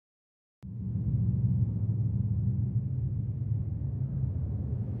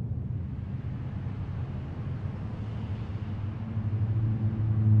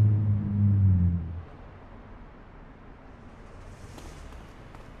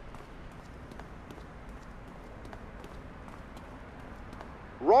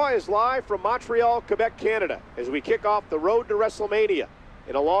Raw is live from Montreal, Quebec, Canada, as we kick off the Road to WrestleMania.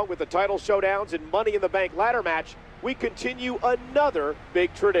 And along with the title showdowns and Money in the Bank ladder match, we continue another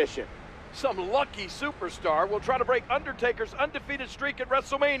big tradition. Some lucky superstar will try to break Undertaker's undefeated streak at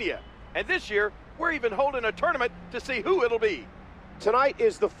WrestleMania. And this year, we're even holding a tournament to see who it'll be. Tonight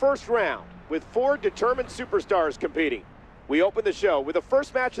is the first round, with 4 determined superstars competing. We open the show with the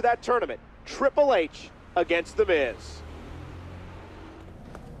first match of that tournament, Triple H against The Miz.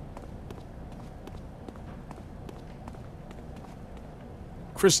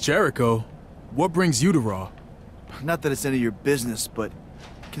 Chris Jericho, what brings you to Raw? Not that it's any of your business, but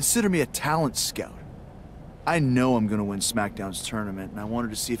consider me a talent scout. I know I'm gonna win SmackDown's tournament, and I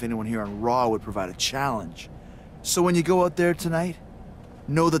wanted to see if anyone here on Raw would provide a challenge. So when you go out there tonight,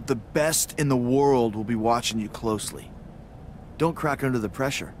 know that the best in the world will be watching you closely. Don't crack under the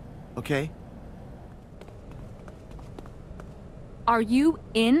pressure, okay? Are you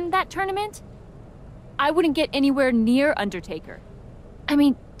in that tournament? I wouldn't get anywhere near Undertaker. I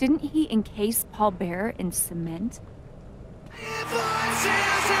mean, didn't he encase Paul Bearer in cement? Introducing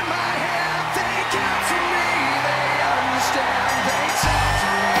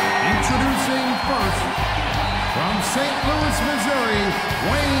first, from St. Louis, Missouri,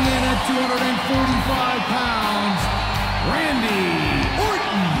 weighing in at 245 pounds, Randy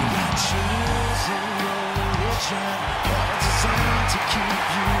Orton.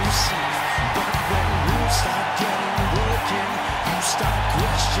 Start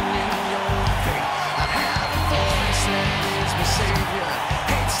questioning your faith. I have a voice that is my savior.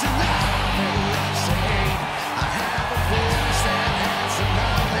 Hates to love and loves to hate. I have a voice that has the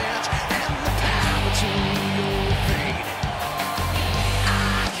knowledge and the power to your fate.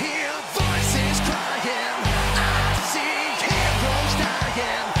 I hear voices crying. I see heroes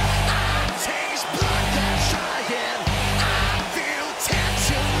dying. I taste blood that's trying. I feel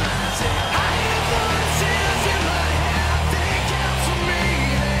tension rising. I hear voices in my head. They count for me.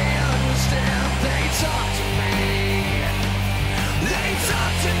 They understand. They talk to me. They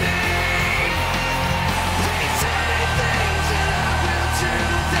talk to me. They tell me things that I will do.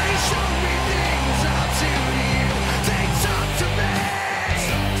 They show me things I'll do to you. They talk to me.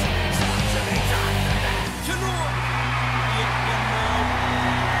 Talk to me. You know what?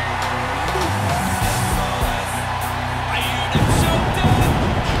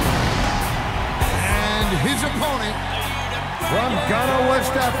 And his opponent, from Ghana,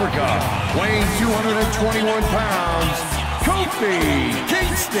 West Africa, weighing 221 pounds, Kofi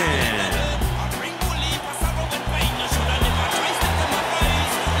Kingston.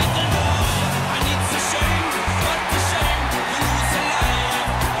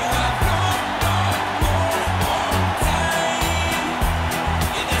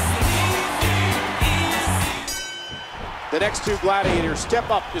 The next 2 gladiators step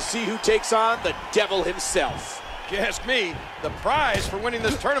up to see who takes on the devil himself. If you ask me, the prize for winning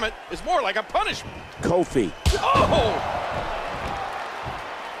this tournament is more like a punishment. Kofi. Oh!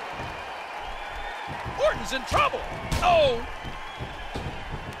 Orton's in trouble. Oh!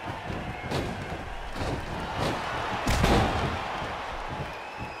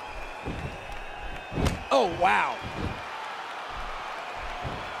 Oh, wow.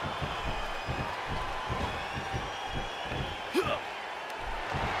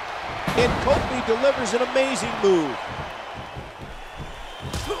 And Kofi delivers an amazing move.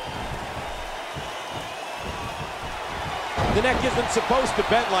 The neck isn't supposed to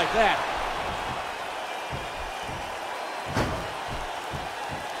bend like that.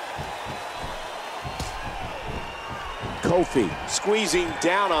 Kofi squeezing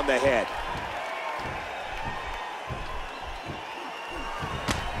down on the head.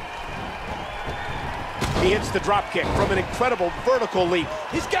 He hits the drop kick from an incredible vertical leap.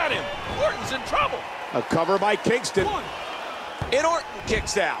 He's got him. Orton's in trouble. A cover by Kingston. 1. And Orton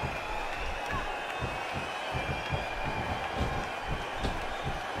kicks out.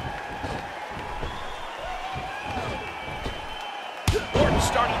 Orton's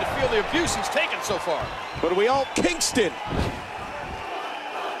starting to feel the abuse he's taken so far. But we all Kingston.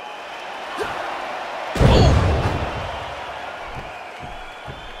 Oh!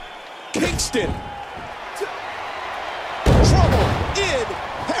 Kingston. Trouble in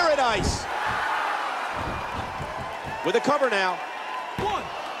paradise. With a cover now. 1,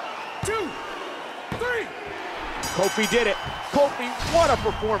 2, 3. Kofi did it. Kofi, what a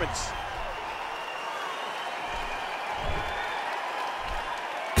performance.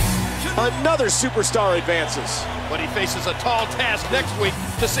 Another superstar advances. But he faces a tall task next week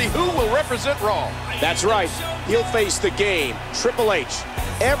to see who will represent Raw. That's right. He'll face the Game, Triple H.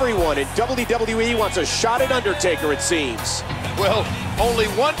 Everyone in WWE wants a shot at Undertaker, it seems. Well, only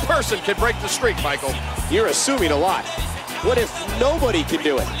one person can break the streak, Michael. You're assuming a lot. What if nobody can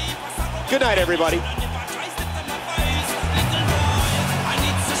do it? Good night, everybody.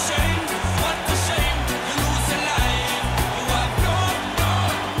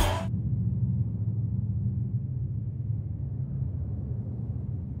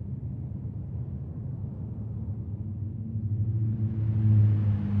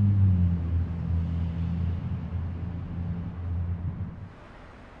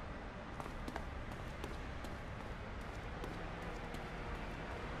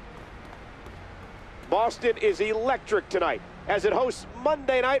 Boston is electric tonight as it hosts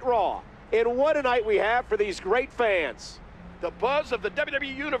Monday Night Raw. And what a night we have for these great fans. The buzz of the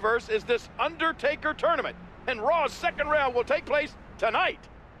WWE Universe is this Undertaker tournament, and Raw's second round will take place tonight.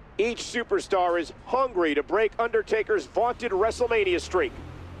 Each superstar is hungry to break Undertaker's vaunted WrestleMania streak.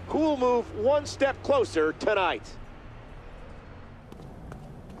 Who will move one step closer tonight?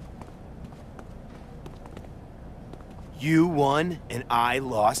 You won and I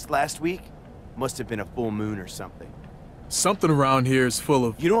lost last week? Must have been a full moon or something. Something around here is full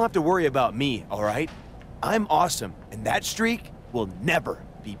of... You don't have to worry about me, all right? I'm awesome, and that streak will never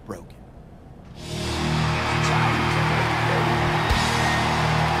be broken.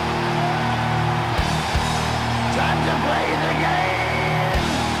 Time to play the game!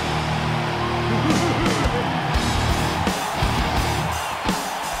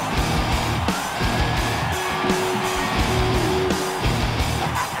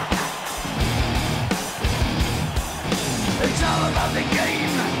 It's all about the game,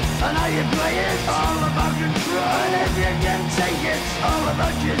 and how you play it. All about control, and if you can take it. All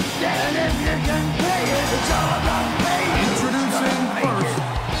about your debt, and if you can pay it. It's all about pain. Introducing first,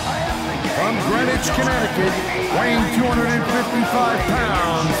 from Greenwich, Connecticut, weighing 255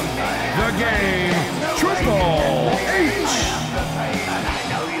 pounds, the Game, Triple H. And I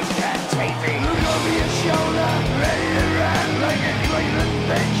know you can't take me. Look over your shoulder, ready to run like a Cleveland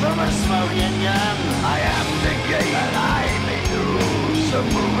bitch from a smoking gun. I am the game, and I make the rules. So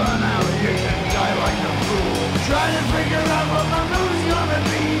move on out, you can die like a fool. Trying to figure out what my move's gonna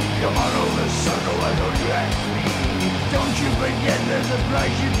be. Come on over, sucker, why don't you ask me? Don't you forget there's a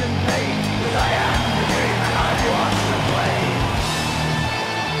price you can pay. 'Cause I am the game, and I want to play.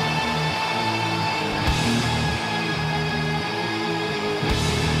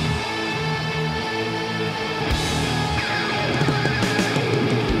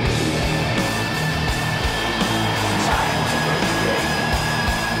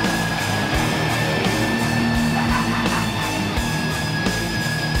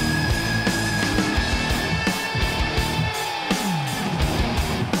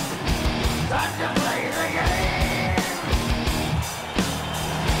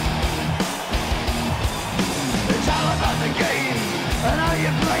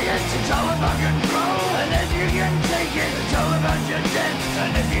 It's all about control, and if you can take it, it's all about your debt,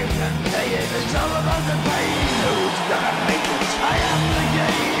 and if you can pay it, it's all about the pain. Who's gonna make it? I am the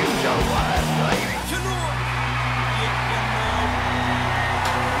game, you don't wanna play me.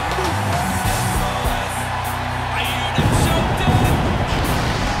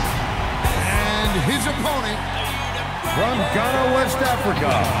 And his opponent, from Ghana, West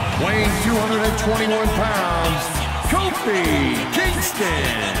Africa, weighing 221 pounds, Kofi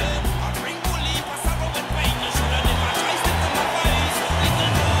Kingston.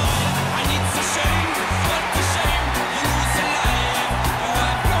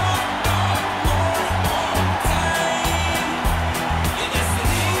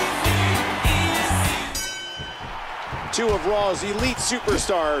 Two of Raw's elite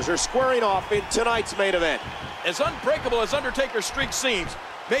superstars are squaring off in tonight's main event. As unbreakable as Undertaker's streak seems,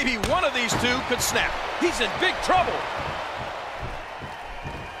 maybe one of these two could snap. He's in big trouble.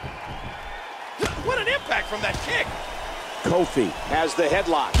 What an impact from that kick. Kofi has the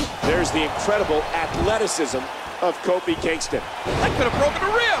headlock. There's the incredible athleticism of Kofi Kingston. That could have broken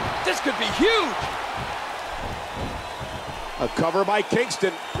a rib. This could be huge. A cover by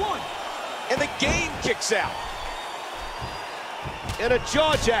Kingston. And the game kicks out. And a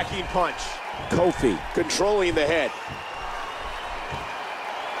jaw-jacking punch. Kofi controlling the head.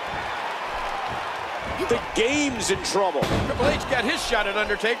 The game's in trouble. Triple H got his shot at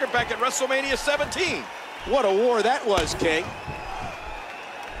Undertaker back at WrestleMania 17. What a war that was, King.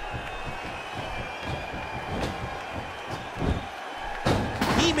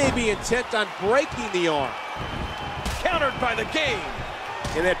 He may be intent on breaking the arm. Countered by the game.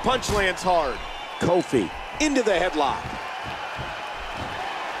 And that punch lands hard. Kofi into the headlock.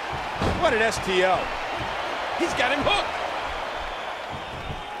 What an STO. He's got him hooked.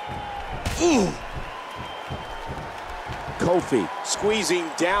 Kofi squeezing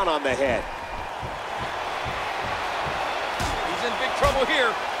down on the head. He's in big trouble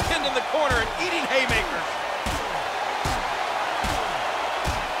here, pinned in the corner and eating haymakers.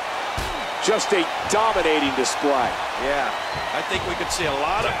 Just a dominating display. Yeah, I think we could see a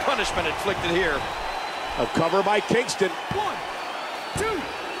lot of punishment inflicted here. A cover by Kingston. 1, 2.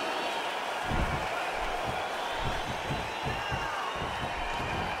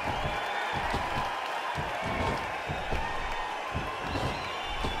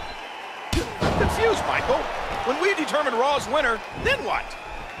 Confused, Michael. When we determine Raw's winner, then what?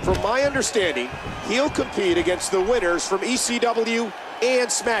 From my understanding, he'll compete against the winners from ECW and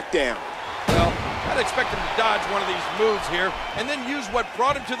SmackDown. Well, I'd expect him to dodge one of these moves here and then use what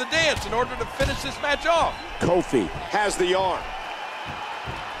brought him to the dance in order to finish this match off. Kofi has the arm.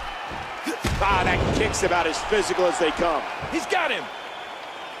 Ah, that kick's about as physical as they come. He's got him.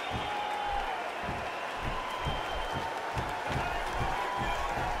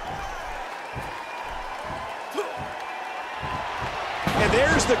 And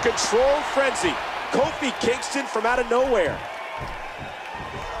there's the controlled frenzy. Kofi Kingston from out of nowhere.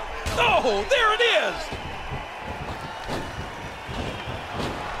 Oh, there it is!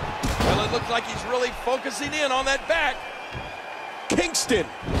 Well, it looks like he's really focusing in on that back. Kingston.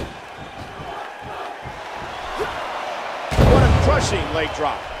 What a crushing leg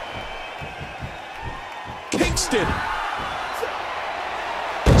drop. Kingston.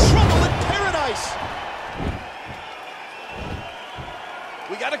 Trouble in paradise.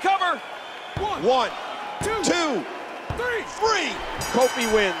 We got a cover. 1, 2, 3.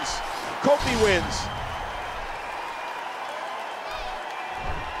 Kofi wins. Kofi wins.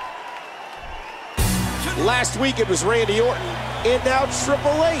 Last week it was Randy Orton, and now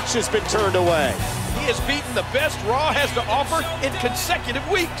Triple H has been turned away. He has beaten the best Raw has to offer in consecutive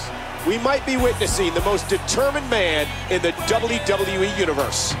weeks. We might be witnessing the most determined man in the WWE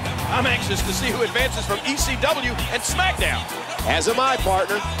Universe. I'm anxious to see who advances from ECW and SmackDown. As am I,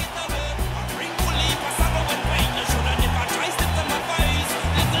 partner.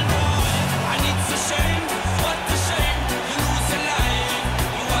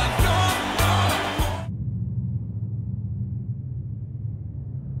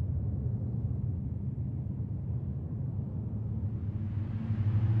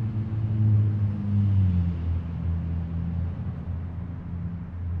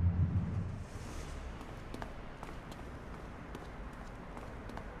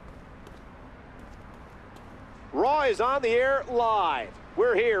 Raw is on the air live.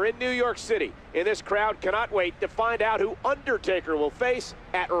 We're here in New York City, and this crowd cannot wait to find out who Undertaker will face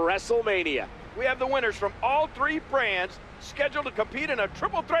at WrestleMania. We have the winners from all three brands scheduled to compete in a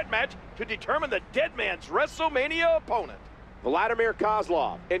triple threat match to determine the dead man's WrestleMania opponent. Vladimir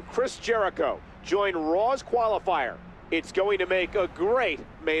Kozlov and Chris Jericho join Raw's qualifier. It's going to make a great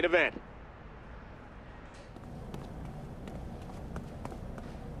main event.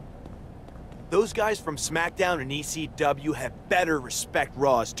 Those guys from SmackDown and ECW had better respect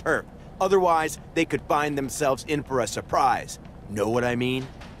Raw's turf. Otherwise, they could find themselves in for a surprise. Know what I mean?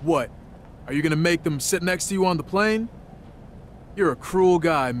 What? Are you gonna make them sit next to you on the plane? You're a cruel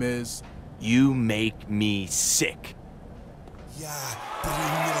guy, Miz. You make me sick.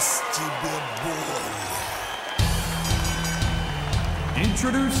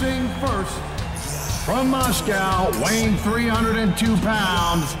 Introducing first, from Moscow, weighing 302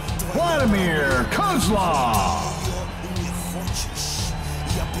 pounds, Vladimir Kozlov.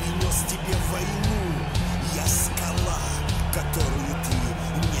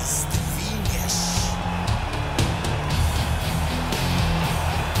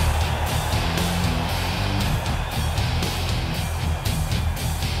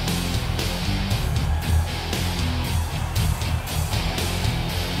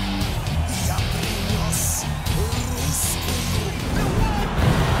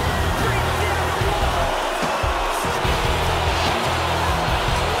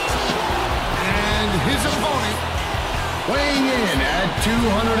 Weighing in at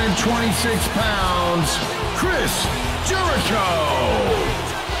 226 pounds, Chris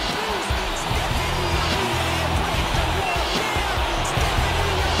Jericho.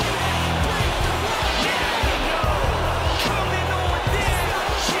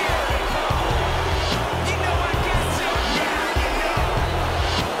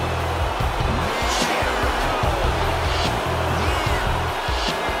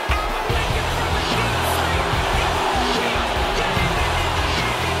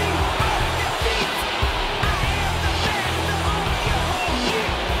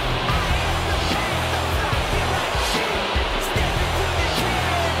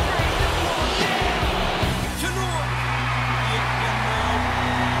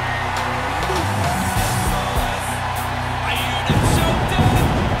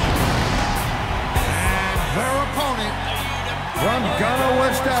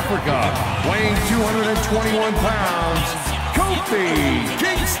 West Africa, weighing 221 pounds, Kofi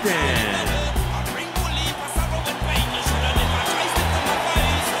Kingston.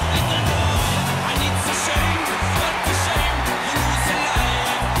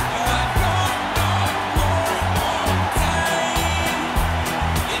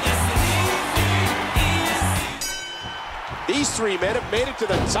 These three men have made it to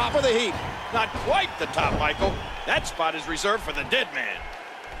the top of the heap. Not quite the top, Michael. That spot is reserved for the dead man.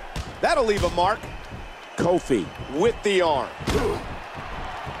 That'll leave a mark. Kofi with the arm.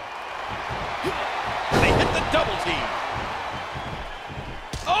 They hit the double team.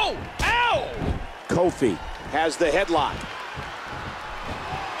 Oh, ow! Kofi has the headlock.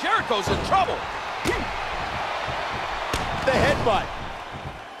 Jericho's in trouble. The headbutt.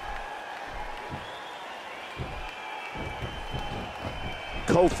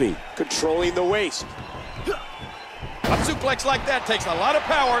 Kofi controlling the waist. A suplex like that takes a lot of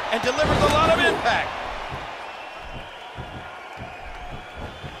power and delivers a lot of impact.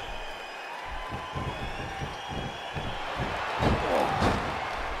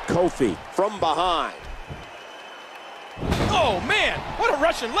 Kofi from behind. Oh, man, what a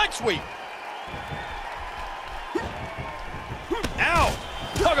Russian leg sweep. Ow,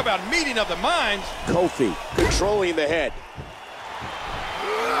 talk about meeting of the minds. Kofi controlling the head.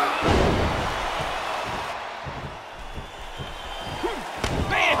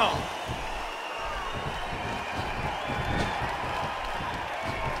 Bam!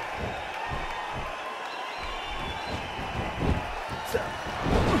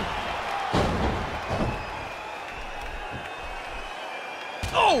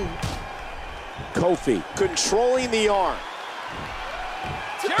 Oh! Kofi controlling the arm.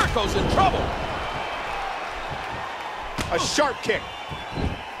 Jericho's in trouble. A sharp kick.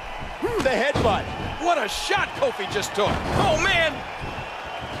 The headbutt. What a shot Kofi just took. Oh, man.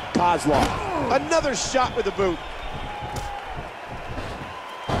 Kozlov. Another shot with the boot.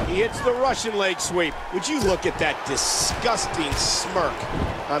 He hits the Russian leg sweep. Would you look at that disgusting smirk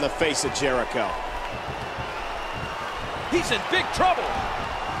on the face of Jericho? He's in big trouble.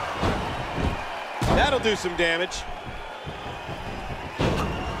 That'll do some damage.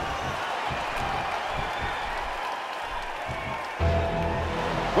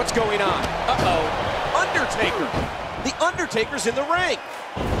 What's going on? Uh-oh. Undertaker. The Undertaker's in the ring.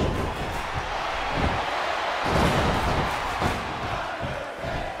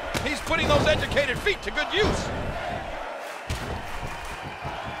 He's putting those educated feet to good use.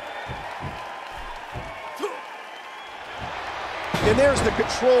 And there's the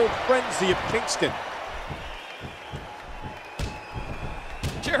controlled frenzy of Kingston.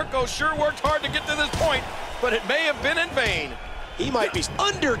 Jericho sure worked hard to get to this point, but it may have been in vain. He might be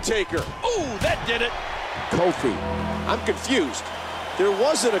Undertaker. Ooh, that did it. Kofi. I'm confused. There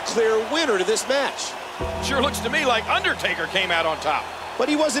wasn't a clear winner to this match. Sure looks to me like Undertaker came out on top. But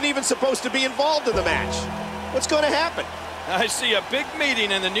he wasn't even supposed to be involved in the match. What's going to happen? I see a big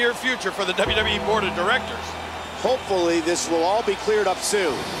meeting in the near future for the WWE Board of Directors. Hopefully this will all be cleared up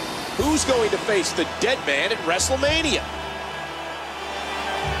soon. Who's going to face the dead man at WrestleMania?